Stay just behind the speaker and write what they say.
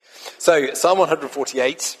So, Psalm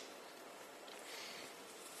 148.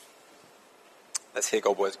 Let's hear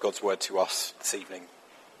God's word to us this evening.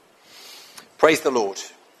 Praise the Lord.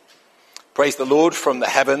 Praise the Lord from the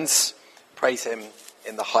heavens. Praise him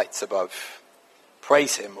in the heights above.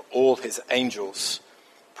 Praise him, all his angels.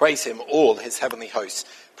 Praise him, all his heavenly hosts.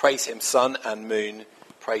 Praise him, sun and moon.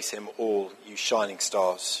 Praise him, all you shining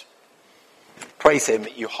stars. Praise him,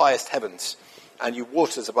 you highest heavens, and you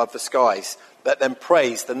waters above the skies. Let them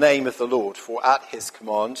praise the name of the Lord, for at his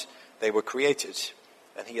command they were created,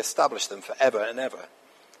 and he established them forever and ever.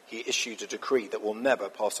 He issued a decree that will never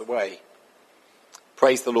pass away.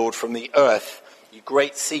 Praise the Lord from the earth, you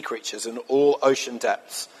great sea creatures and all ocean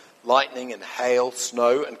depths, lightning and hail,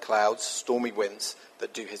 snow and clouds, stormy winds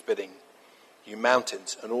that do his bidding. You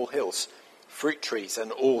mountains and all hills, fruit trees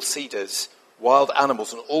and all cedars, wild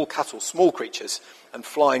animals and all cattle, small creatures and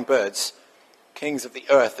flying birds, kings of the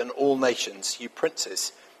earth and all nations, you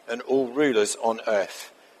princes and all rulers on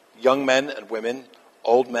earth, young men and women,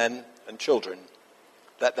 old men and children.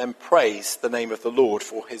 Let them praise the name of the Lord,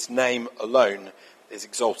 for his name alone is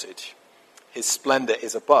exalted. His splendor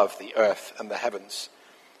is above the earth and the heavens,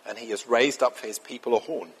 and he has raised up for his people a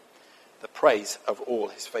horn, the praise of all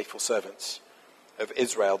his faithful servants, of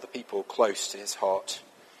Israel, the people close to his heart.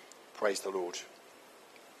 Praise the Lord.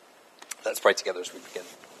 Let's pray together as we begin.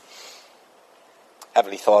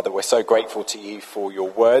 Heavenly Father, we're so grateful to you for your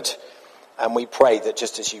word, and we pray that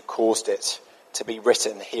just as you caused it to be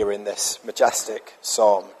written here in this majestic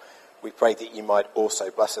psalm, we pray that you might also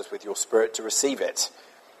bless us with your Spirit to receive it.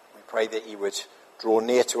 We pray that you would draw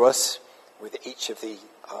near to us with each of the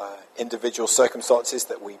individual circumstances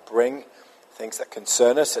that we bring, things that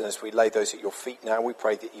concern us, and as we lay those at your feet now, we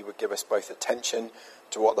pray that you would give us both attention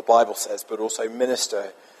to what the Bible says, but also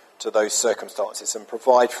minister to those circumstances and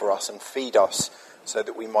provide for us and feed us so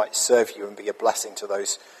that we might serve you and be a blessing to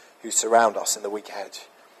those who surround us in the week ahead.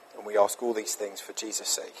 And we ask all these things for Jesus'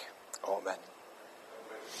 sake. Amen.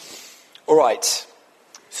 All right.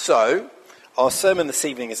 So, our sermon this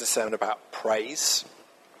evening is a sermon about praise.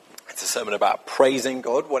 It's a sermon about praising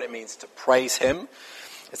God, what it means to praise him.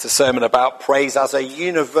 It's a sermon about praise as a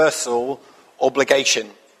universal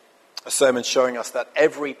obligation. A sermon showing us that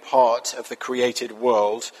every part of the created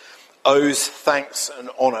world owes thanks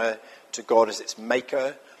and honour to God as its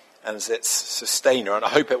maker and as its sustainer. And I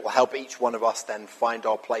hope it will help each one of us then find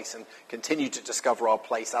our place and continue to discover our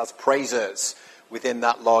place as praisers within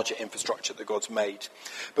that larger infrastructure that God's made.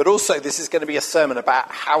 But also this is going to be a sermon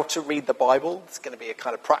about how to read the Bible. It's going to be a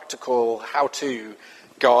kind of practical how-to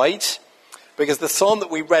guide, because the psalm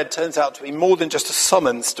that we read turns out to be more than just a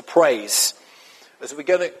summons to praise. As we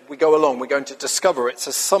go along, we're going to discover it's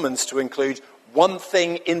a summons to include one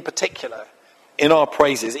thing in particular in our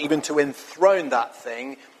praises, even to enthrone that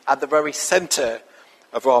thing at the very centre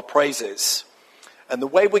of our praises. And the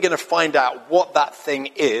way we're going to find out what that thing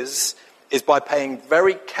is by paying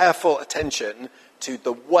very careful attention to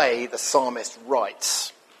the way the psalmist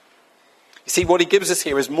writes. You see, what he gives us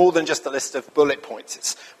here is more than just a list of bullet points.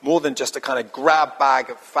 It's more than just a kind of grab bag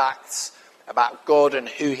of facts about God and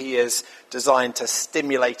who he is, designed to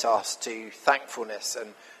stimulate us to thankfulness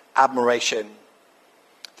and admiration.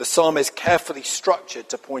 The psalm is carefully structured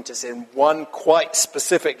to point us in one quite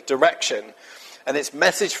specific direction. And its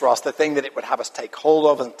message for us, the thing that it would have us take hold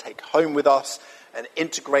of and take home with us and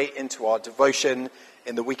integrate into our devotion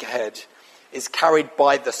in the week ahead, is carried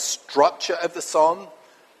by the structure of the psalm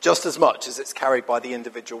just as much as it's carried by the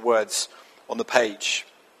individual words on the page.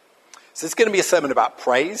 So it's going to be a sermon about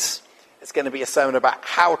praise. It's going to be a sermon about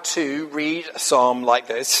how to read a psalm like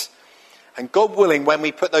this. And God willing, when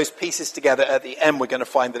we put those pieces together at the end, we're going to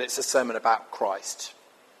find that it's a sermon about Christ.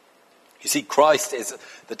 You see, Christ is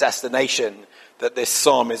the destination that this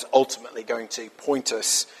psalm is ultimately going to point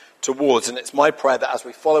us towards. And it's my prayer that as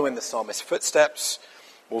we follow in the psalmist's footsteps,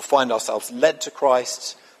 we'll find ourselves led to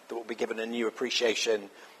Christ, that we'll be given a new appreciation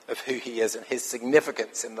of who he is and his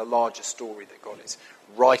significance in the larger story that God is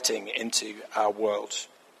writing into our world.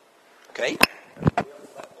 Okay?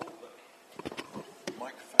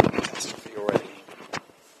 Microphone catastrophe already.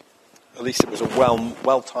 At least it was a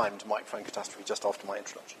well-timed microphone catastrophe just after my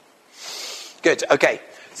introduction. Good, okay.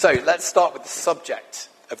 So let's start with the subject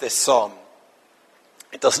of this psalm.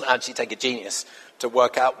 It doesn't actually take a genius to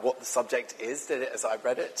work out what the subject is, did it, as I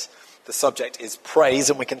read it? The subject is praise,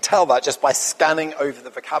 and we can tell that just by scanning over the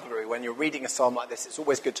vocabulary. When you're reading a psalm like this, it's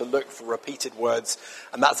always good to look for repeated words,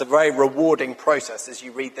 and that's a very rewarding process as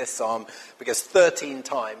you read this psalm, because 13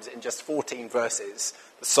 times in just 14 verses,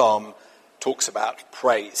 the psalm talks about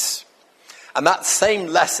praise. And that same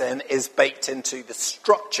lesson is baked into the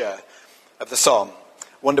structure of the psalm.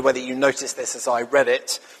 I wonder whether you noticed this as I read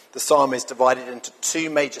it. The psalm is divided into two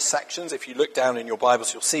major sections. If you look down in your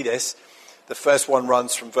Bibles, you'll see this. The first one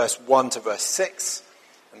runs from verse 1 to verse 6,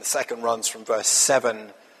 and the second runs from verse 7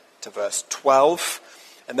 to verse 12.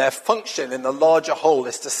 And their function in the larger whole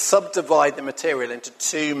is to subdivide the material into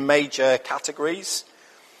two major categories.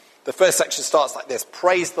 The first section starts like this: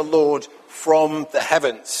 praise the Lord from the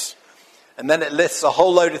heavens. And then it lists a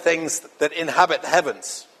whole load of things that inhabit the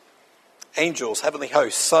heavens. Angels, heavenly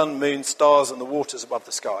hosts, sun, moon, stars, and the waters above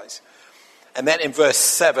the skies. And then in verse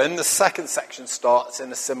 7, the second section starts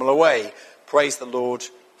in a similar way. Praise the Lord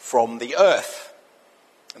from the earth.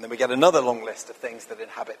 And then we get another long list of things that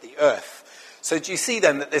inhabit the earth. So do you see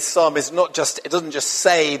then that this psalm is not just, it doesn't just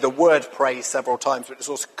say the word praise several times, but it's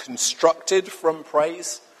also constructed from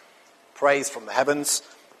praise. Praise from the heavens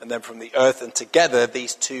and then from the earth. And together,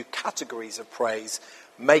 these two categories of praise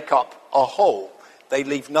make up a whole. They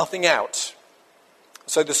leave nothing out.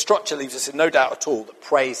 So the structure leaves us in no doubt at all that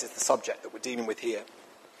praise is the subject that we're dealing with here.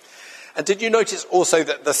 And did you notice also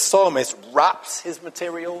that the psalmist wraps his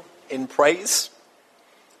material in praise?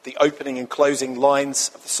 The opening and closing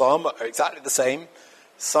lines of the psalm are exactly the same,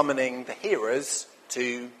 summoning the hearers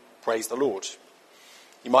to praise the Lord.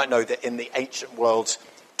 You might know that in the ancient world,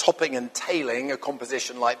 topping and tailing a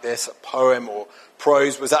composition like this, a poem or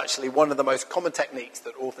prose, was actually one of the most common techniques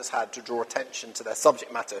that authors had to draw attention to their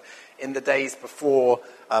subject matter. In the days before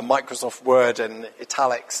Microsoft Word and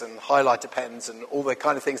italics and highlighter pens and all the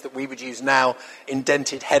kind of things that we would use now,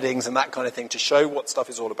 indented headings and that kind of thing to show what stuff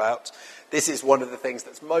is all about, this is one of the things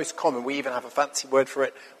that's most common. We even have a fancy word for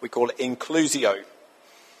it. We call it inclusio.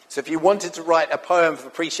 So if you wanted to write a poem of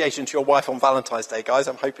appreciation to your wife on Valentine's Day, guys,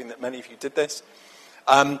 I'm hoping that many of you did this.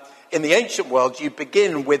 In the ancient world, you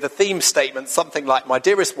begin with a theme statement, something like, "My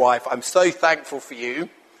dearest wife, I'm so thankful for you,"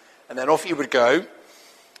 and then off you would go,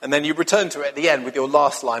 and then you return to it at the end with your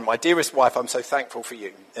last line, "My dearest wife, I'm so thankful for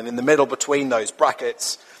you," and in the middle between those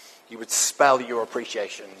brackets, you would spell your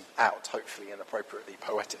appreciation out, hopefully in appropriately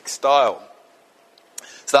poetic style.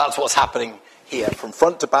 So that's what's happening here. From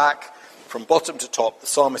front to back, from bottom to top, the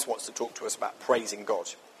psalmist wants to talk to us about praising God.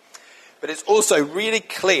 But it's also really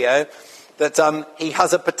clear that he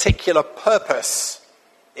has a particular purpose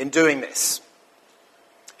in doing this.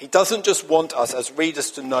 He doesn't just want us as readers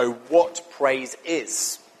to know what praise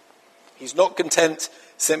is. He's not content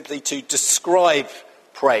simply to describe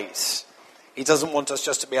praise. He doesn't want us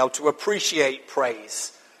just to be able to appreciate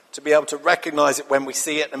praise, to be able to recognize it when we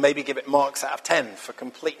see it and maybe give it marks out of 10 for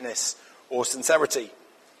completeness or sincerity.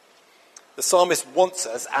 The psalmist wants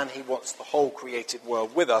us, and he wants the whole created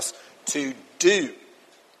world with us, to do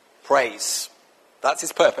praise. That's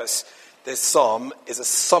his purpose. This psalm is a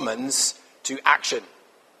summons to action.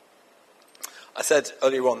 I said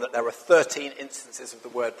earlier on that there are 13 instances of the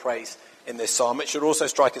word praise in this psalm. It should also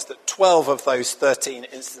strike us that 12 of those 13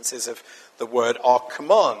 instances of the word are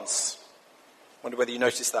commands. I wonder whether you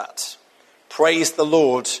noticed that. Praise the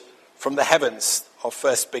Lord from the heavens, our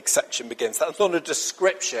first big section begins. That's not a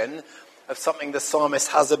description of something the psalmist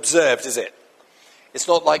has observed, is it? It's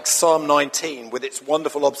not like Psalm 19 with its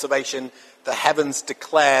wonderful observation, the heavens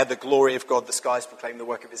declare the glory of God, the skies proclaim the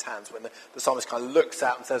work of his hands, when the psalmist kind of looks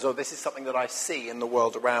out and says, oh, this is something that I see in the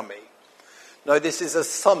world around me. No, this is a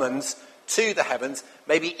summons to the heavens,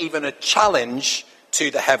 maybe even a challenge to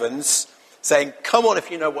the heavens, saying, come on, if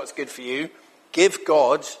you know what's good for you, give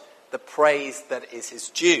God the praise that is his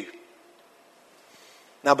due.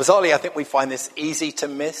 Now, bizarrely, I think we find this easy to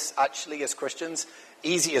miss, actually, as Christians.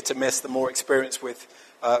 Easier to miss the more experienced with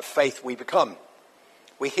faith we become.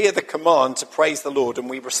 We hear the command to praise the Lord and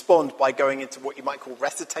we respond by going into what you might call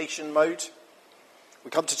recitation mode. We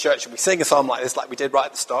come to church and we sing a psalm like this, like we did right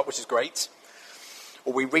at the start, which is great.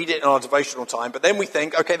 Or we read it in our devotional time, but then we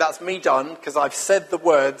think, okay, that's me done, because I've said the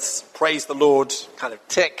words, praise the Lord, kind of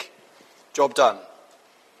tick, job done.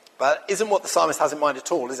 But it isn't what the psalmist has in mind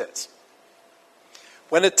at all, is it?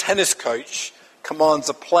 When a tennis coach commands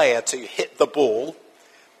a player to hit the ball,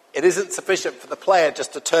 it isn't sufficient for the player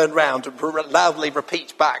just to turn round and loudly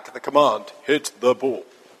repeat back the command, hit the ball.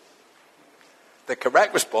 The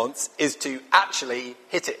correct response is to actually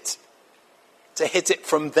hit it. To hit it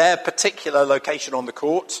from their particular location on the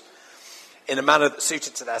court in a manner that's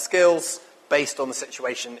suited to their skills based on the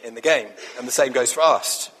situation in the game. And the same goes for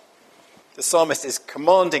us. The psalmist is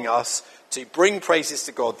commanding us to bring praises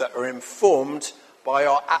to God that are informed by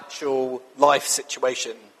our actual life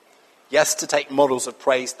situation. Yes, to take models of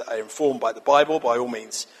praise that are informed by the Bible, by all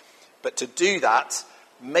means, but to do that,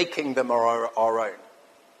 making them our own.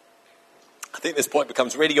 I think this point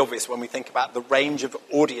becomes really obvious when we think about the range of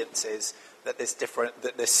audiences that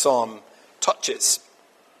this psalm touches.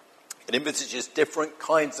 It envisages different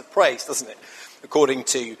kinds of praise, doesn't it? according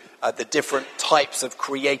to the different types of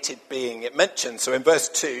created being it mentions. So in verse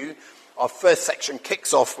 2, our first section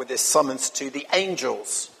kicks off with this summons to the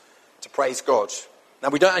angels to praise God. Now,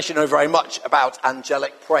 we don't actually know very much about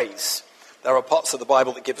angelic praise. There are parts of the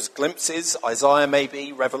Bible that give us glimpses, Isaiah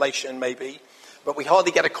maybe, Revelation maybe, but we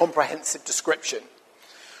hardly get a comprehensive description.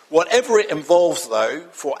 Whatever it involves, though,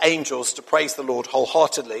 for angels to praise the Lord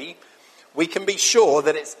wholeheartedly, we can be sure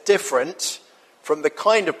that it's different from the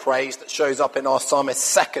kind of praise that shows up in our psalmist's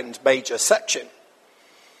second major section.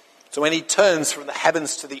 So when he turns from the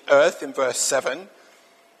heavens to the earth in verse 7,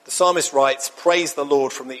 the psalmist writes, "Praise the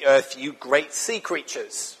Lord from the earth, you great sea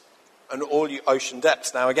creatures, and all you ocean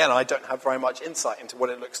depths." Now again, I don't have very much insight into what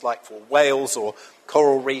it looks like for whales or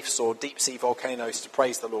coral reefs or deep sea volcanoes to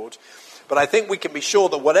praise the Lord. But I think we can be sure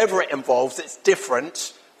that whatever it involves, it's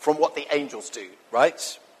different from what the angels do,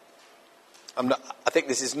 right? I think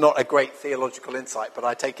this is not a great theological insight, but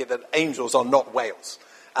I take it that angels are not whales,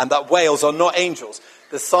 and that whales are not angels.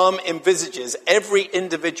 The psalm envisages every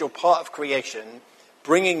individual part of creation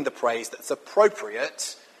bringing the praise that's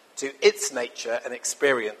appropriate to its nature and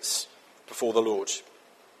experience before the Lord.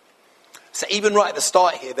 So even right at the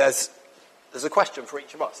start here, there's a question for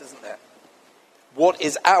each of us, isn't there? What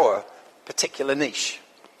is our particular niche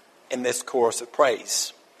in this chorus of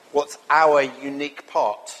praise? What's our unique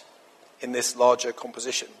part in this larger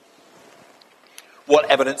composition? What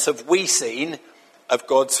evidence have we seen of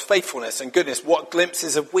God's faithfulness and goodness? What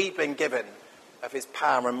glimpses have we been given of his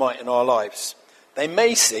power and might in our lives? They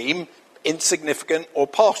may seem insignificant or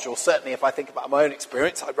partial. Certainly if I think about my own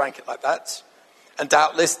experience, I'd rank it like that. And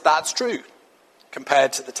doubtless that's true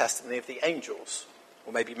compared to the testimony of the angels,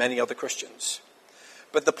 or maybe many other Christians.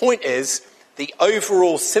 But the point is, the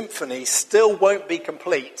overall symphony still won't be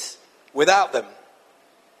complete without them.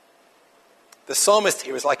 The psalmist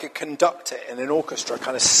here is like a conductor in an orchestra,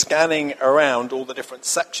 kind of scanning around all the different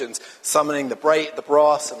sections, summoning the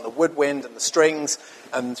brass and the woodwind and the strings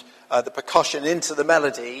and the percussion into the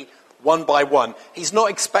melody one by one. He's not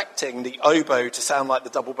expecting the oboe to sound like the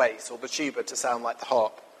double bass or the tuba to sound like the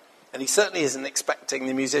harp. And he certainly isn't expecting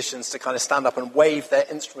the musicians to kind of stand up and wave their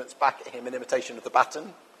instruments back at him in imitation of the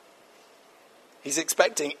baton. He's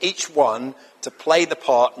expecting each one to play the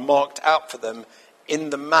part marked out for them in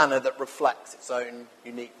the manner that reflects its own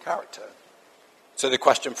unique character. So the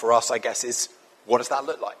question for us, I guess, is what does that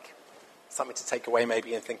look like? Something to take away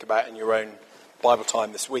maybe and think about in your own Bible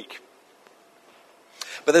time this week.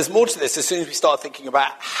 But there's more to this as soon as we start thinking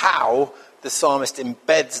about how the psalmist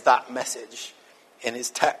embeds that message in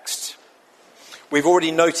his text. We've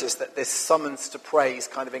already noticed that this summons to praise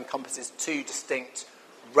kind of encompasses two distinct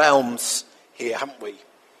realms here, haven't we?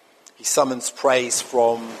 He summons praise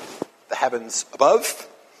from the heavens above,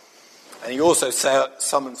 and he also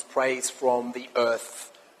summons praise from the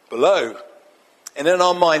earth below. And in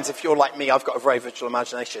our minds, if you're like me, I've got a very visual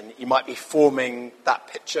imagination, you might be forming that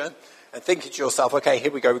picture and thinking to yourself, okay,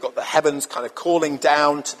 here we go, we've got the heavens kind of calling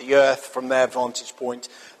down to the earth from their vantage point,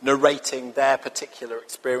 narrating their particular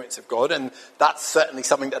experience of God. And that's certainly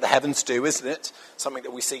something that the heavens do, isn't it? Something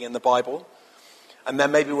that we see in the Bible. And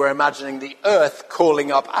then maybe we're imagining the earth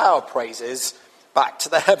calling up our praises back to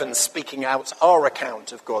the heavens, speaking out our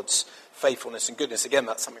account of God's faithfulness and goodness. Again,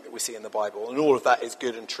 that's something that we see in the Bible, and all of that is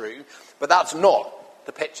good and true. But that's not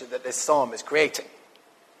the picture that this psalm is creating.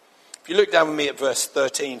 If you look down with me at verse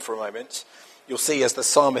 13 for a moment, you'll see as the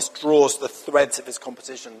psalmist draws the threads of his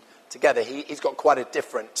composition together, he's got quite a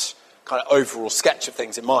different kind of overall sketch of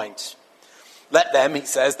things in mind. Let them, he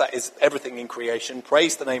says, that is everything in creation,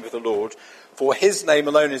 praise the name of the Lord, for his name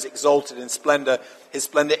alone is exalted in splendor. His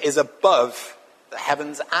splendor is above the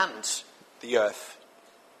heavens and the earth.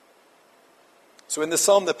 So in the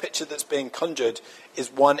psalm, the picture that's being conjured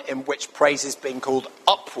is one in which praise is being called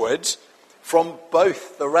upward from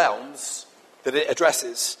both the realms that it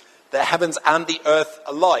addresses. The heavens and the earth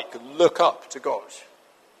alike look up to God,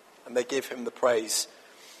 and they give him the praise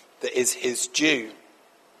that is his due.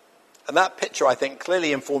 And that picture, I think,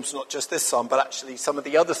 clearly informs not just this psalm, but actually some of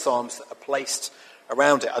the other psalms that are placed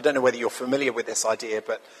around it. I don't know whether you're familiar with this idea,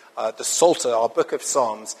 but the Psalter, our book of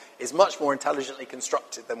Psalms, is much more intelligently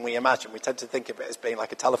constructed than we imagine. We tend to think of it as being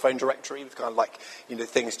like a telephone directory, with kind of like,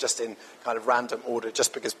 things just in kind of random order.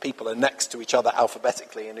 Just because people are next to each other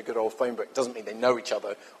alphabetically in a good old phone book doesn't mean they know each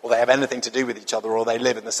other, or they have anything to do with each other, or they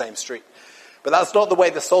live in the same street. But that's not the way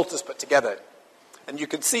the Psalter's put together. And you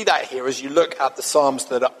can see that here as you look at the Psalms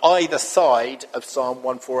that are either side of Psalm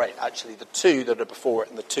 148, actually the two that are before it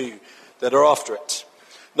and the two that are after it.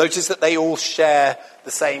 Notice that they all share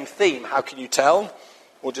the same theme. How can you tell?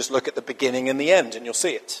 Well, just look at the beginning and the end and you'll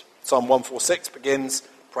see it. Psalm 146 begins,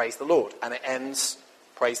 praise the Lord, and it ends,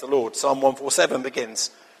 praise the Lord. Psalm 147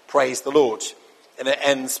 begins, praise the Lord. And it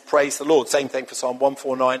ends, praise the Lord. Same thing for Psalm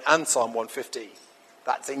 149 and Psalm 150.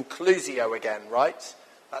 That's inclusio again, right?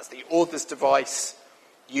 That's the author's device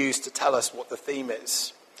used to tell us what the theme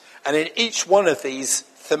is. And in each one of these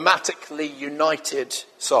thematically united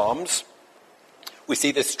psalms, we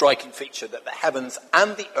see this striking feature that the heavens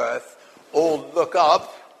and the earth all look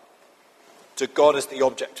up to God as the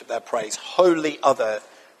object of their praise, wholly other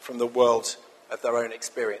from the world of their own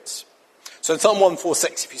experience. So in Psalm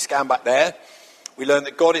 146, if you scan back there, we learn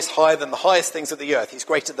that God is higher than the highest things of the earth. He's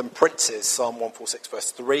greater than princes, Psalm 146,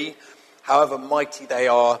 verse 3. However mighty they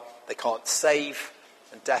are, they can't save,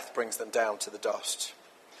 and death brings them down to the dust.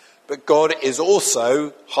 But God is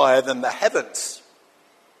also higher than the heavens.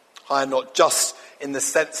 Higher not just in the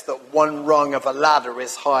sense that one rung of a ladder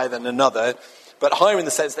is higher than another, but higher in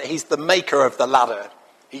the sense that he's the maker of the ladder.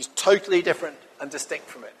 He's totally different and distinct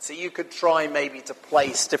from it. So you could try maybe to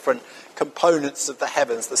place different components of the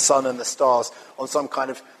heavens, the sun and the stars, on some kind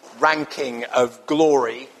of ranking of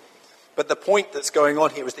glory. But the point that's going on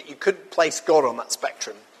here is that you couldn't place God on that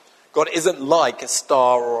spectrum. God isn't like a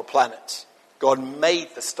star or a planet. God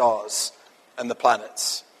made the stars and the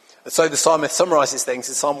planets. And so the psalmist summarizes things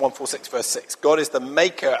in Psalm 146, verse 6. God is the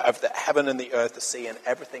maker of the heaven and the earth, the sea, and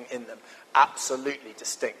everything in them. Absolutely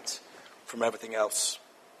distinct from everything else.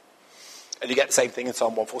 And you get the same thing in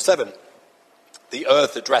Psalm 147. The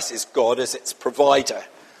earth addresses God as its provider.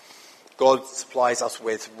 God supplies us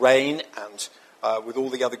with rain and with all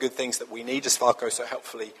the other good things that we need, as Falco so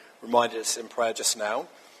helpfully reminded us in prayer just now.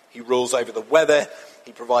 He rules over the weather.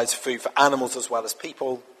 He provides food for animals as well as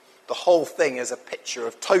people. The whole thing is a picture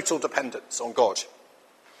of total dependence on God.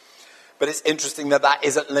 But it's interesting that that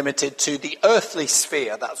isn't limited to the earthly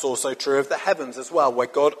sphere. That's also true of the heavens as well, where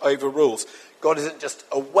God overrules. God isn't just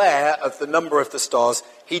aware of the number of the stars,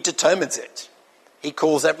 he determines it. He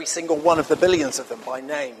calls every single one of the billions of them by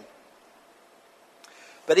name.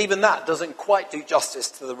 But even that doesn't quite do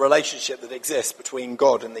justice to the relationship that exists between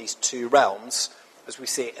God and these two realms, as we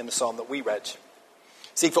see it in the psalm that we read.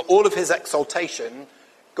 See, for all of his exaltation,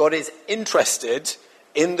 God is interested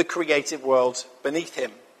in the created world beneath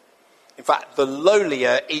him. In fact, the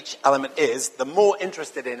lowlier each element is, the more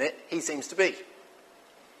interested in it he seems to be.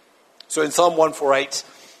 So in Psalm 148,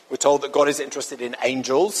 we're told that God is interested in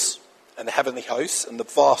angels and the heavenly hosts and the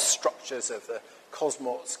vast structures of the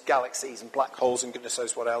cosmos, galaxies and black holes and goodness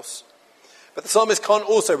knows what else. But the psalmist can't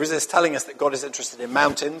also resist telling us that God is interested in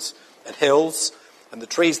mountains and hills and the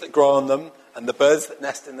trees that grow on them and the birds that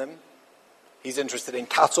nest in them. He's interested in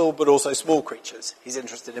cattle, but also small creatures. He's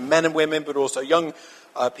interested in men and women, but also young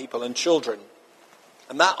people and children.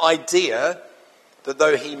 And that idea that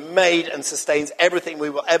though he made and sustains everything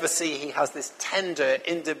we will ever see, he has this tender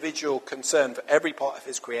individual concern for every part of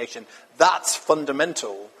his creation, that's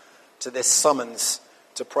fundamental to this summons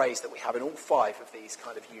to praise that we have in all five of these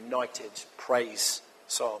kind of united praise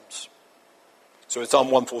psalms. So in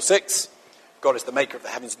Psalm 146, God is the maker of the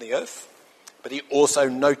heavens and the earth, but he also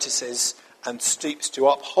notices and stoops to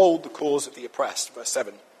uphold the cause of the oppressed. Verse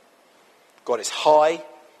 7. God is high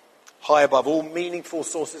above all meaningful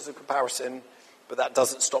sources of comparison, but that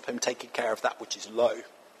doesn't stop him taking care of that which is low.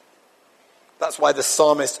 That's why the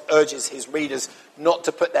psalmist urges his readers not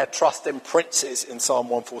to put their trust in princes in Psalm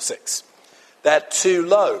 146. They're too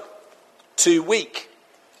low, too weak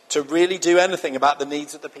to really do anything about the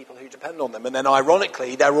needs of the people who depend on them. And then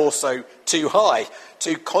ironically, they're also too high,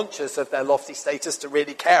 too conscious of their lofty status to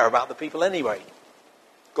really care about the people anyway.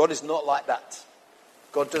 God is not like that.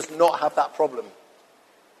 God does not have that problem.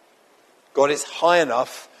 God is high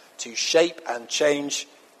enough to shape and change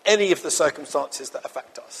any of the circumstances that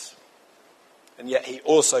affect us. And yet he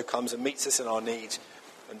also comes and meets us in our need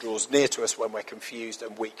and draws near to us when we're confused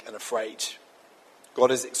and weak and afraid.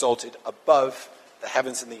 God is exalted above the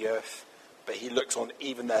heavens and the earth, but he looks on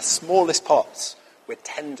even their smallest parts with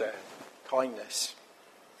tender kindness.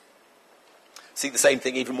 See the same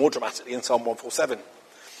thing even more dramatically in Psalm 147.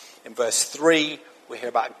 In verse 3, we hear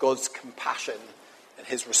about God's compassion and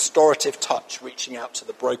his restorative touch reaching out to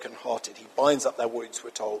the brokenhearted. He binds up their wounds,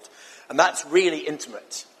 we're told. And that's really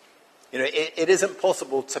intimate. You know, it isn't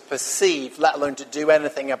possible to perceive, let alone to do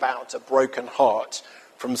anything about a broken heart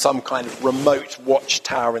from some kind of remote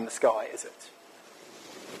watchtower in the sky, is it?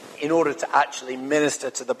 In order to actually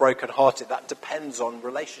minister to the brokenhearted, that depends on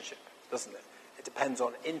relationship, doesn't it? It depends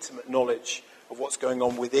on intimate knowledge of what's going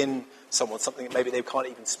on within someone, something that maybe they can't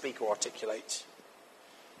even speak or articulate.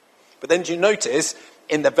 But then do you notice,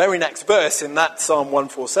 in the very next verse, in that Psalm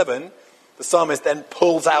 147, the psalmist then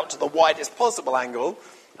pulls out to the widest possible angle,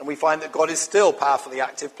 and we find that God is still powerfully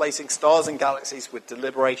active, placing stars and galaxies with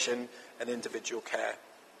deliberation and individual care.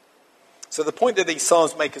 So the point that these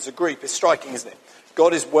psalms make as a group is striking, isn't it?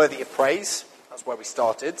 God is worthy of praise. That's where we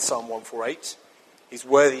started, Psalm 148. He's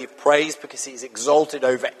worthy of praise because he's exalted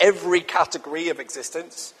over every category of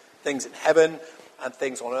existence. Things in heaven and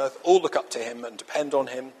things on earth all look up to him and depend on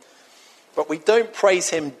him. But we don't praise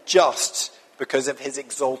him just because of his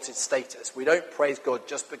exalted status. We don't praise God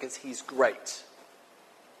just because he's great.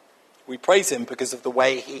 We praise him because of the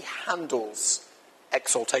way he handles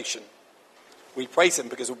exaltation. We praise him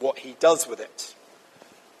because of what he does with it.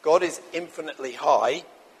 God is infinitely high.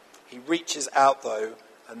 He reaches out, though,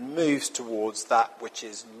 and moves towards that which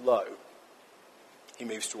is low. He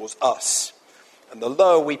moves towards us. And the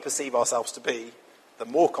lower we perceive ourselves to be, the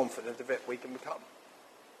more confident of it we can become.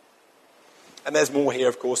 And there's more here,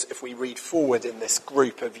 of course, if we read forward in this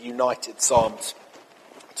group of united psalms,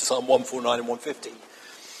 Psalm 149 and 150.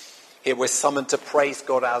 Here we're summoned to praise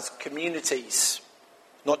God as communities,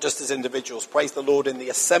 not just as individuals. Praise the Lord in the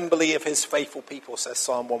assembly of his faithful people, says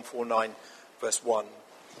Psalm 149, verse 1.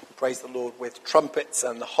 Praise the Lord with trumpets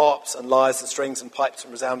and harps and lyres and strings and pipes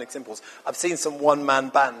and resounding cymbals. I've seen some one-man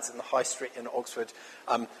bands in the High Street in Oxford,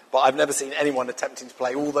 but I've never seen anyone attempting to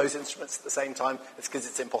play all those instruments at the same time. It's because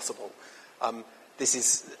it's impossible. This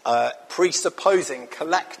is presupposing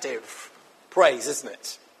collective praise, isn't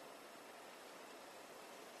it?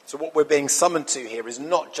 So what we're being summoned to here is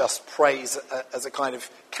not just praise as a kind of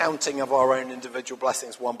counting of our own individual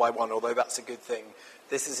blessings one by one, although that's a good thing.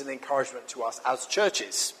 This is an encouragement to us as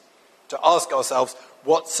churches to ask ourselves,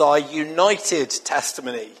 what's our united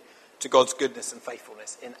testimony to God's goodness and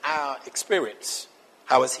faithfulness in our experience?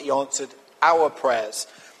 How has he answered our prayers?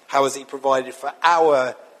 How has he provided for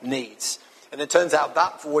our needs? And it turns out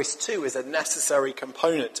that voice too is a necessary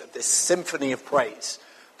component of this symphony of praise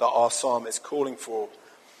that our psalm is calling for.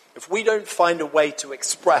 If we don't find a way to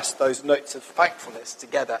express those notes of thankfulness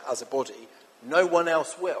together as a body, no one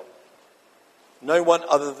else will. No one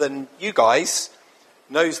other than you guys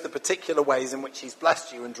knows the particular ways in which he's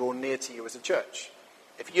blessed you and drawn near to you as a church.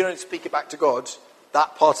 If you don't speak it back to God,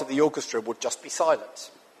 that part of the orchestra would just be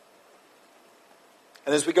silent.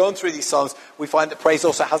 And as we go on through these psalms, we find that praise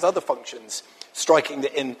also has other functions. Striking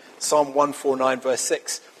that in Psalm 149, verse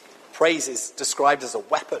 6, praise is described as a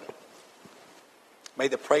weapon. May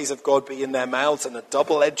the praise of God be in their mouths and a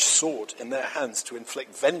double-edged sword in their hands to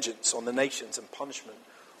inflict vengeance on the nations and punishment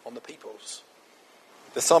on the peoples.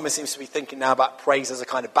 The psalmist seems to be thinking now about praise as a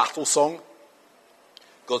kind of battle song.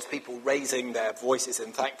 God's people raising their voices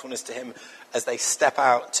in thankfulness to him as they step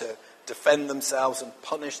out to defend themselves and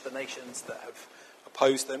punish the nations that have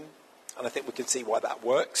opposed them. And I think we can see why that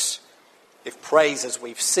works. If praise, as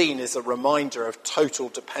we've seen, is a reminder of total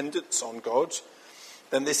dependence on God,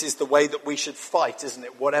 then this is the way that we should fight, isn't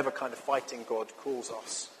it? Whatever kind of fighting God calls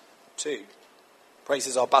us to. Praise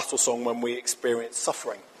is our battle song when we experience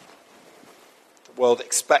suffering. The world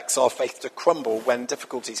expects our faith to crumble when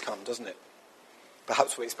difficulties come, doesn't it?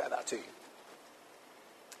 Perhaps we expect that too.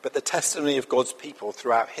 But the testimony of God's people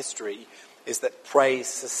throughout history is that praise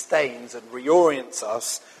sustains and reorients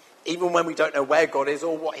us even when we don't know where God is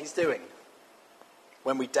or what he's doing.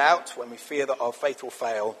 When we doubt, when we fear that our faith will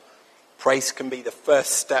fail, praise can be the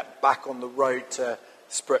first step back on the road to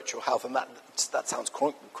spiritual health. And that sounds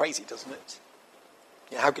crazy, doesn't it?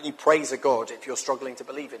 You know, how can you praise a God if you're struggling to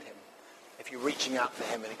believe in him? If you're reaching out for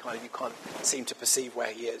him and you can't seem to perceive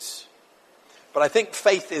where he is. But I think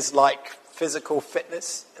faith is like physical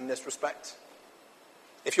fitness in this respect.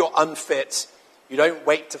 If you're unfit, you don't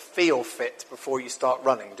wait to feel fit before you start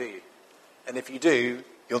running, do you? And if you do,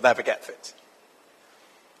 you'll never get fit.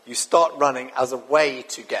 You start running as a way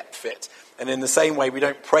to get fit. And in the same way, we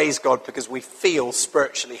don't praise God because we feel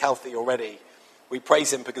spiritually healthy already. We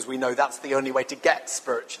praise him because we know that's the only way to get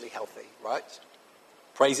spiritually healthy, right?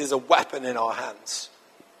 Praise is a weapon in our hands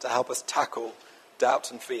to help us tackle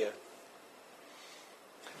doubt and fear.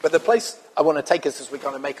 But the place I want to take us as we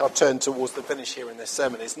kind of make our turn towards the finish here in this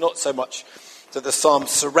sermon is not so much to the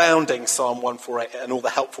psalms surrounding Psalm 148 and all the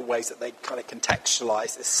helpful ways that they kind of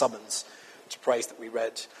contextualize this summons to praise that we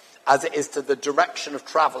read, as it is to the direction of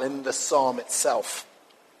travel in the psalm itself.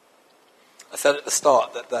 I said at the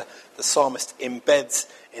start that the psalmist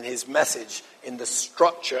embeds in his message, in the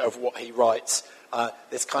structure of what he writes,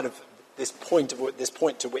 this point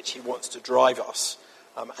to which he wants to drive us.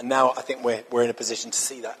 And now I think we're in a position to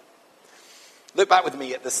see that. Look back with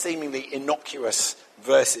me at the seemingly innocuous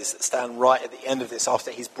verses that stand right at the end of this, after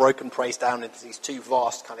he's broken praise down into these two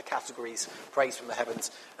vast kind of categories, praise from the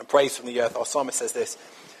heavens and praise from the earth. Our psalmist says this: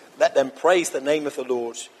 "Let them praise the name of the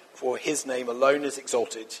Lord, for his name alone is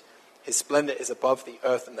exalted. His splendor is above the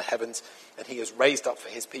earth and the heavens, and he has raised up for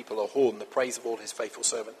his people a horn, the praise of all his faithful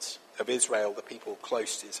servants, of Israel, the people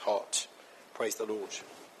close to his heart." Praise the Lord.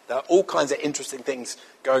 There are all kinds of interesting things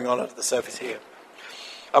going on under the surface here.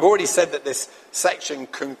 I've already said that this section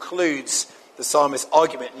concludes the psalmist's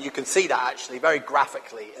argument, and you can see that actually very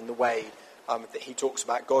graphically in the way that he talks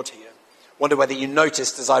about God here. Wonder whether you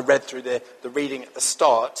noticed as I read through the reading at the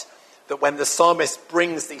start that when the psalmist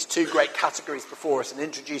brings these two great categories before us and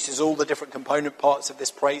introduces all the different component parts of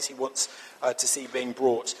this praise he wants to see being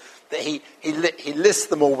brought, that he lists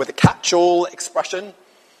them all with a catch-all expression.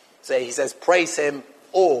 So he says, praise him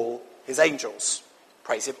all his angels.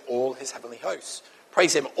 Praise him all his heavenly hosts.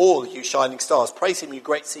 Praise him all you shining stars. Praise him you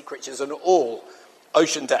great sea creatures and all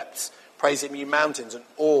ocean depths. Praise him you mountains and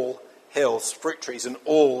all hills, fruit trees and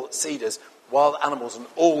all cedars, wild animals and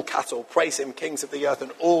all cattle. Praise him kings of the earth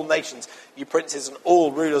and all nations, you princes and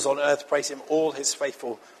all rulers on earth. Praise him all his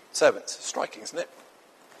faithful servants. Striking, isn't it?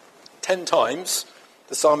 10 times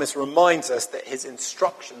the psalmist reminds us that his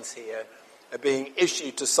instructions here are being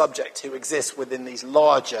issued to subjects who exist within these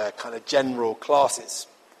larger kind of general classes.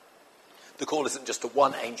 The call isn't just to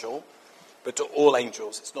one angel, but to all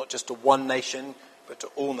angels. It's not just to one nation, but to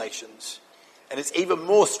all nations. And it's even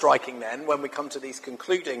more striking then when we come to these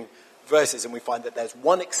concluding verses and we find that there's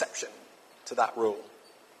one exception to that rule.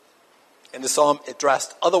 In the psalm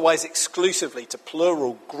addressed otherwise exclusively to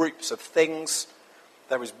plural groups of things,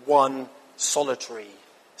 there is one solitary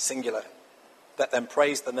singular. Let them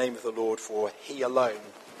praise the name of the Lord, for he alone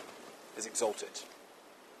is exalted.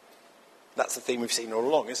 That's the theme we've seen all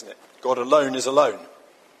along, isn't it? God alone is alone.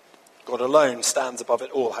 God alone stands above it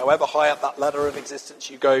all. However high up that ladder of existence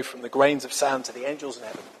you go, from the grains of sand to the angels in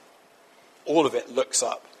heaven, all of it looks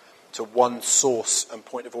up to one source and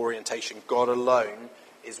point of orientation. God alone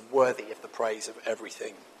is worthy of the praise of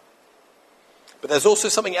everything. But there's also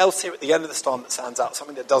something else here at the end of the psalm that stands out,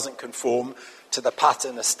 something that doesn't conform to the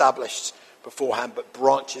pattern established beforehand, but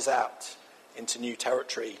branches out into new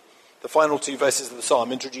territory. The final 2 verses of the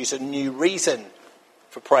psalm introduce a new reason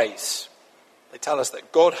for praise. They tell us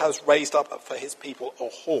that God has raised up for his people a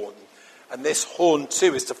horn, and this horn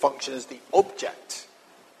too is to function as the object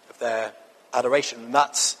of their adoration. And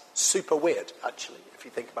that's super weird, actually, if you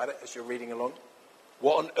think about it as you're reading along.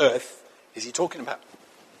 What on earth is he talking about?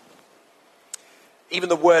 Even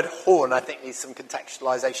the word horn, I think, needs some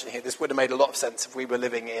contextualization here. This would have made a lot of sense if we were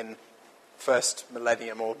living in first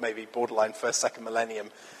millennium, or maybe borderline first, second millennium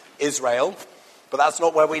Israel. But that's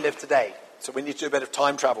not where we live today. So we need to do a bit of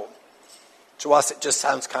time travel. To us, it just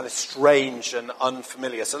sounds kind of strange and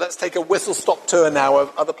unfamiliar. So let's take a whistle-stop tour now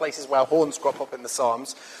of other places where horns crop up in the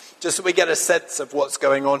Psalms, just so we get a sense of what's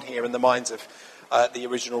going on here in the minds of the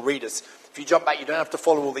original readers. If you jump back, you don't have to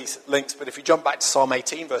follow all these links, but if you jump back to Psalm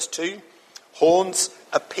 18, verse 2, horns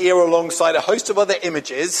appear alongside a host of other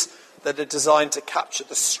images that are designed to capture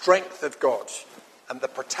the strength of God and the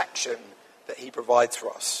protection that he provides for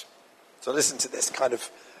us. So listen to this kind of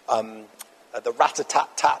the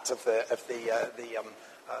rat-a-tat-tat of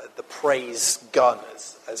the praise gun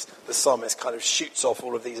as the psalmist kind of shoots off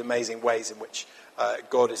all of these amazing ways in which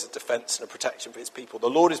God is a defense and a protection for his people. The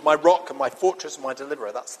Lord is my rock and my fortress and my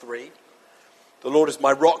deliverer. That's 3. The Lord is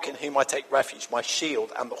my rock in whom I take refuge, my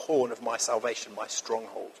shield and the horn of my salvation, my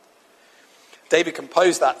stronghold. David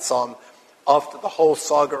composed that psalm after the whole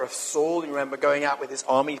saga of Saul. You remember going out with his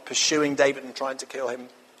army, pursuing David and trying to kill him.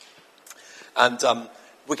 And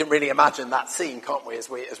we can really imagine that scene, can't we, as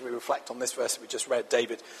we reflect on this verse we just read,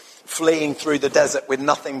 David fleeing through the desert with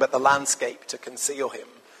nothing but the landscape to conceal him.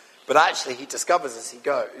 But actually he discovers as he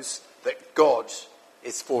goes that God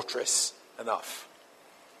is fortress enough.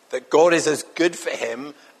 That God is as good for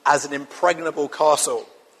him as an impregnable castle.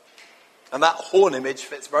 And that horn image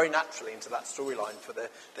fits very naturally into that storyline for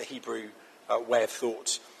the Hebrew way of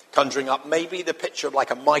thought. Conjuring up maybe the picture of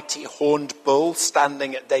like a mighty horned bull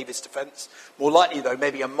standing at David's defense. More likely, though,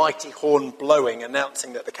 maybe a mighty horn blowing,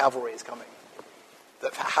 announcing that the cavalry is coming.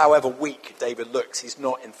 That for however weak David looks, he's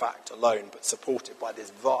not in fact alone, but supported by this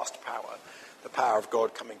vast power, the power of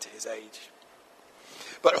God coming to his aid.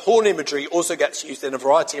 But horn imagery also gets used in a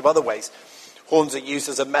variety of other ways. Horns are used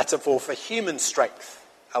as a metaphor for human strength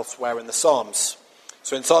elsewhere in the Psalms.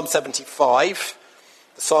 So in Psalm 75,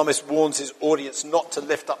 the psalmist warns his audience not to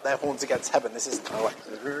lift up their horns against heaven. This is kind of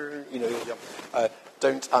like,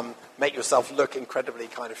 don't make yourself look incredibly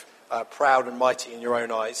kind of proud and mighty in your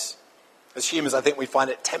own eyes. As humans, I think we find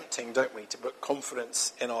it tempting, don't we, to put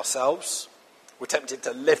confidence in ourselves. We're tempted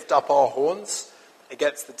to lift up our horns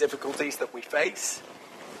against the difficulties that we face,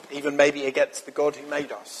 even maybe against the God who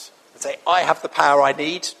made us. And say, I have the power I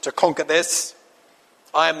need to conquer this.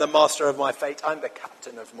 I am the master of my fate. I'm the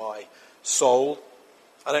captain of my soul.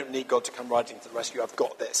 I don't need God to come riding to the rescue. I've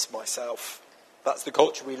got this myself. That's the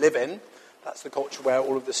culture we live in. That's the culture where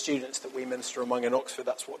all of the students that we minister among in Oxford,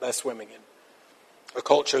 that's what they're swimming in. A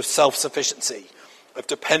culture of self-sufficiency, of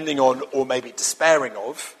depending on, or maybe despairing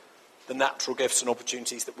of, the natural gifts and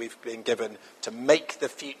opportunities that we've been given to make the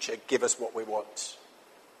future give us what we want.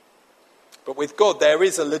 But with God, there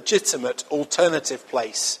is a legitimate alternative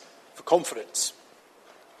place for confidence.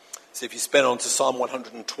 So if you spin on to Psalm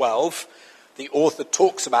 112, the author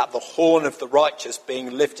talks about the horn of the righteous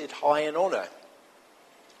being lifted high in honour.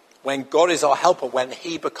 When God is our helper, when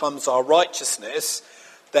he becomes our righteousness,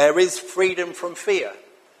 there is freedom from fear.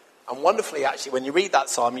 And wonderfully, actually, when you read that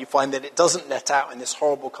psalm, you find that it doesn't net out in this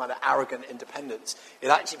horrible kind of arrogant independence. It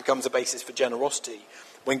actually becomes a basis for generosity.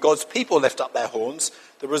 When God's people lift up their horns,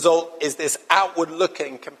 the result is this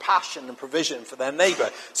outward-looking compassion and provision for their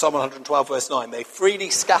neighbour. Psalm 112, verse 9, they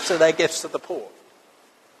freely scatter their gifts to the poor.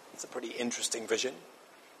 It's a pretty interesting vision.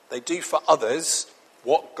 They do for others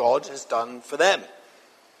what God has done for them.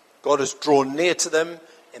 God has drawn near to them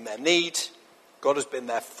in their need. God has been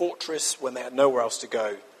their fortress when they had nowhere else to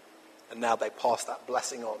go. And now they pass that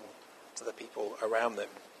blessing on to the people around them.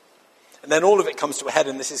 And then all of it comes to a head,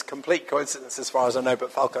 and this is complete coincidence as far as I know,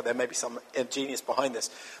 but Falco, there may be some genius behind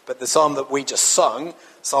this. But the psalm that we just sung,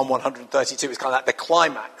 Psalm 132, is kind of like the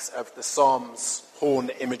climax of the psalm's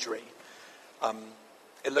horn imagery.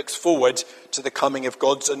 It looks forward to the coming of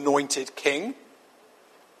God's anointed king.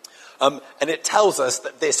 And it tells us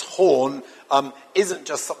that this horn isn't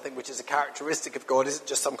just something which is a characteristic of God, isn't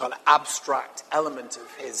just some kind of abstract element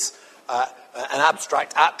of his, an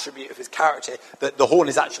abstract attribute of his character, that the horn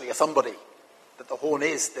is actually a somebody, that the horn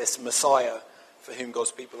is this Messiah for whom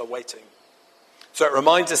God's people are waiting. So it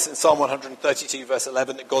reminds us in Psalm 132, verse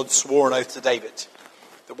 11, that God swore an oath to David,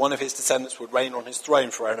 that one of his descendants would reign on his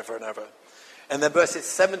throne forever and ever. And then verses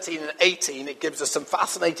 17 and 18, it gives us some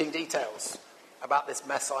fascinating details about this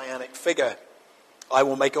messianic figure. I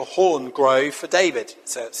will make a horn grow for David, it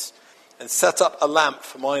says, and set up a lamp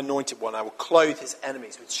for my anointed one. I will clothe his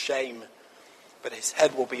enemies with shame, but his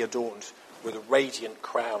head will be adorned with a radiant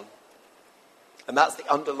crown. And that's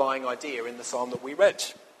the underlying idea in the psalm that we read.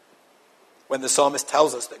 When the psalmist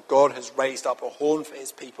tells us that God has raised up a horn for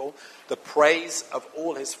his people, the praise of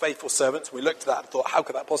all his faithful servants, we looked at that and thought, how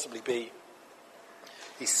could that possibly be?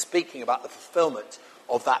 He's speaking about the fulfillment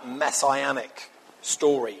of that messianic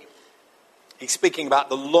story. He's speaking about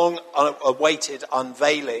the long-awaited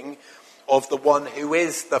unveiling of the one who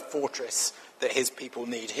is the fortress that his people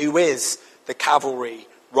need, who is the cavalry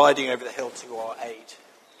riding over the hill to our aid,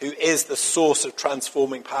 who is the source of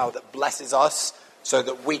transforming power that blesses us so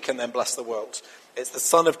that we can then bless the world. It's the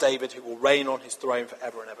Son of David who will reign on his throne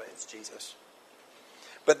forever and ever. It's Jesus.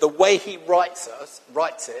 But the way he writes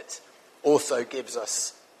it also gives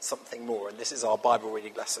us something more. And this is our Bible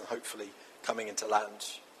reading lesson, hopefully, coming into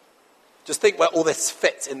land. Just think where all this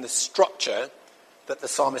fits in the structure that the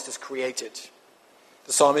psalmist has created.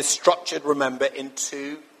 The psalm is structured, remember, in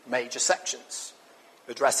two major sections,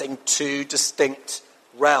 addressing two distinct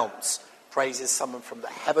realms. Praises summoned from the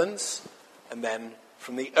heavens and then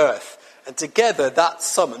from the earth. And together that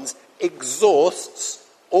summons exhausts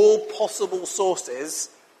all possible sources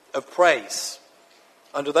of praise.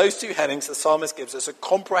 Under those two headings, the psalmist gives us a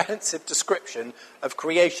comprehensive description of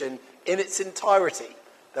creation in its entirety.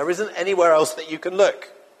 There isn't anywhere else that you can look.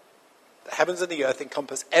 The heavens and the earth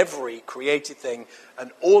encompass every created thing,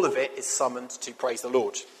 and all of it is summoned to praise the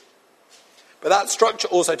Lord. But that structure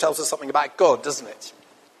also tells us something about God, doesn't it?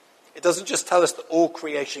 It doesn't just tell us that all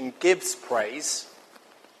creation gives praise.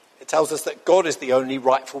 It tells us that God is the only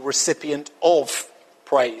rightful recipient of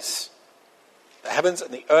praise. The heavens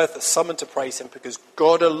and the earth are summoned to praise him because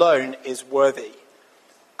God alone is worthy.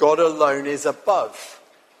 God alone is above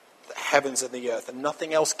the heavens and the earth, and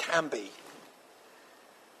nothing else can be.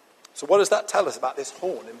 So what does that tell us about this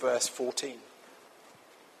horn in verse 14?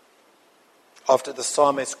 After the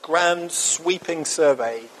psalmist's grand sweeping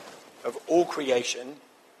survey of all creation,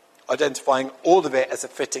 identifying all of it as a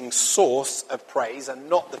fitting source of praise and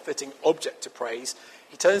not the fitting object of praise,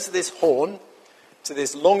 he turns to this horn, to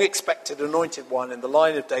this long-expected anointed one in the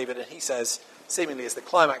line of David, and he says, seemingly as the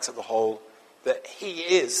climax of the whole, that he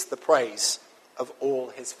is the praise of all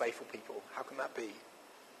his faithful people. How can that be?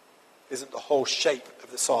 Isn't the whole shape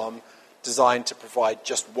of the psalm designed to provide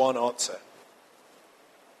just one answer?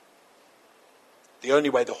 The only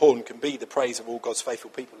way the horn can be the praise of all God's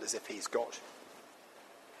faithful people is if he's God.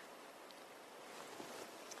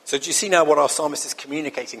 So do you see now what our psalmist is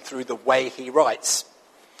communicating through the way he writes?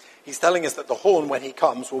 He's telling us that the horn, when he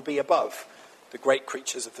comes, will be above the great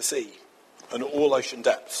creatures of the sea and all ocean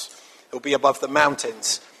depths. It will be above the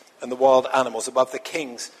mountains and the wild animals, above the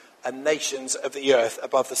kings and nations of the earth,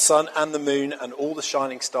 above the sun and the moon and all the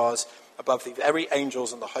shining stars, above the very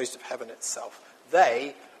angels and the host of heaven itself.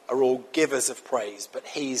 They are all givers of praise, but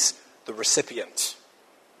he's the recipient.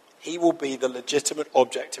 He will be the legitimate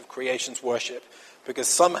object of creation's worship because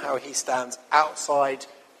somehow he stands outside,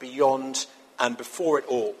 beyond, and before it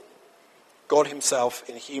all. God himself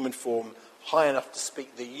in human form, high enough to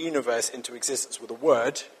speak the universe into existence with a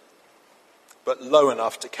word, but low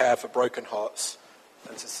enough to care for broken hearts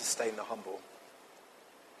and to sustain the humble.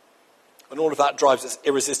 And all of that drives us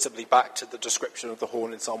irresistibly back to the description of the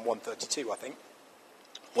horn in Psalm 132, I think.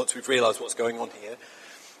 Once we've realised what's going on here,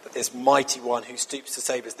 that this mighty one who stoops to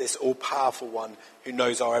save us, this all-powerful one who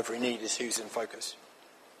knows our every need, is who's in focus.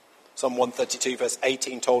 Psalm 132 verse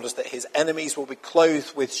 18 told us that his enemies will be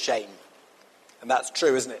clothed with shame. And that's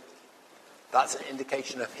true, isn't it? That's an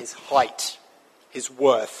indication of his height, his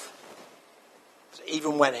worth. That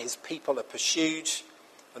even when his people are pursued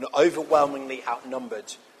and overwhelmingly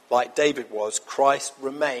outnumbered, like David was, Christ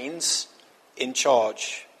remains in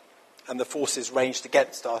charge, and the forces ranged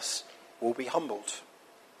against us will be humbled.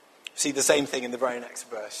 See the same thing in the very next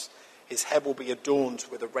verse. His head will be adorned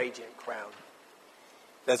with a radiant crown.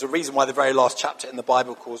 There's a reason why the very last chapter in the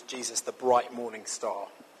Bible calls Jesus the bright morning star.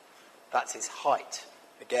 That's his height.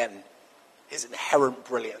 Again, his inherent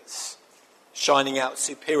brilliance, shining out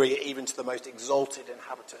superior even to the most exalted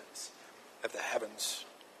inhabitants of the heavens.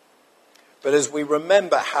 But as we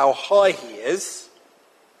remember how high he is,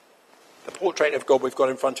 the portrait of God we've got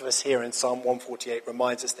in front of us here in Psalm 148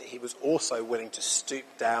 reminds us that he was also willing to stoop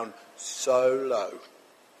down so low.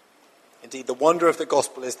 Indeed, the wonder of the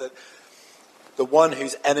gospel is that the one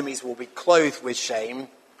whose enemies will be clothed with shame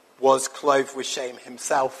was clothed with shame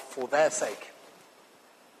himself for their sake.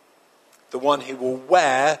 The one who will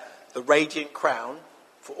wear the radiant crown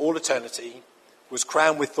for all eternity was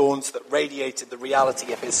crowned with thorns that radiated the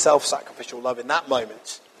reality of his self-sacrificial love in that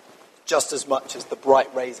moment, just as much as the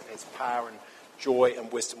bright rays of his power and joy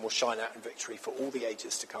and wisdom will shine out in victory for all the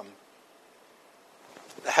ages to come.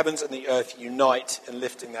 The heavens and the earth unite in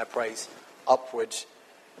lifting their praise upward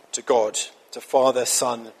to God, to Father,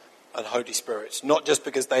 Son, and Holy Spirit, not just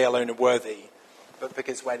because they alone are worthy, but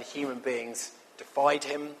because when human beings defied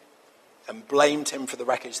him and blamed him for the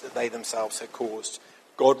wreckage that they themselves had caused,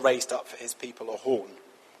 God raised up for his people a horn,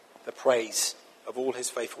 the praise of all his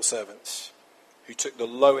faithful servants, who took the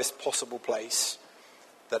lowest possible place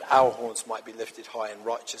that our horns might be lifted high in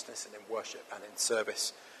righteousness and in worship and in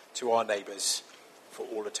service to our neighbours for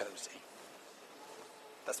all eternity.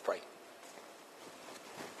 Let's pray.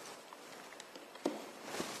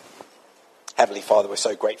 Heavenly Father, we're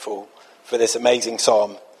so grateful for this amazing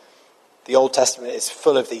psalm. The Old Testament is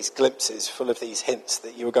full of these glimpses, full of these hints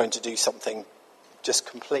that you were going to do something just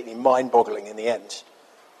completely mind-boggling in the end.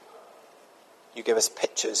 You give us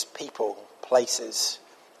pictures, people, places,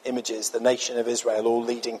 images, the nation of Israel, all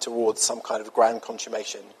leading towards some kind of grand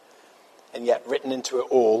consummation. And yet written into it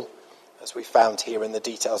all, as we found here in the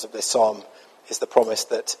details of this psalm, is the promise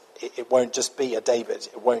that it won't just be a David,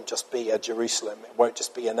 it won't just be a Jerusalem, it won't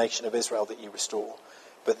just be a nation of Israel that you restore,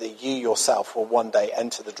 but that you yourself will one day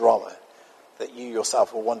enter the drama, that you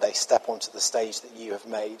yourself will one day step onto the stage that you have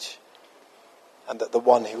made, and that the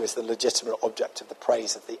one who is the legitimate object of the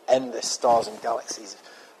praise of the endless stars and galaxies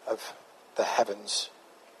of the heavens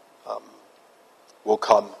will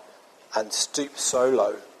come and stoop so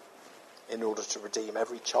low in order to redeem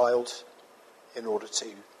every child, in order to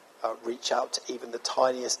reach out to even the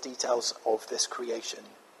tiniest details of this creation.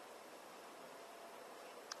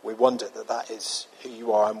 We wonder that that is who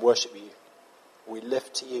you are and worship you. We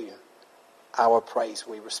lift to you our praise.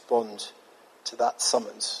 We respond to that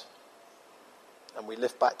summons. And we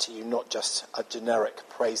lift back to you not just a generic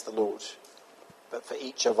praise the Lord, but for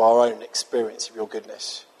each of our own experience of your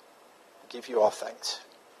goodness. We give you our thanks.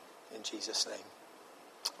 In Jesus' name.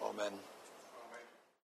 Amen.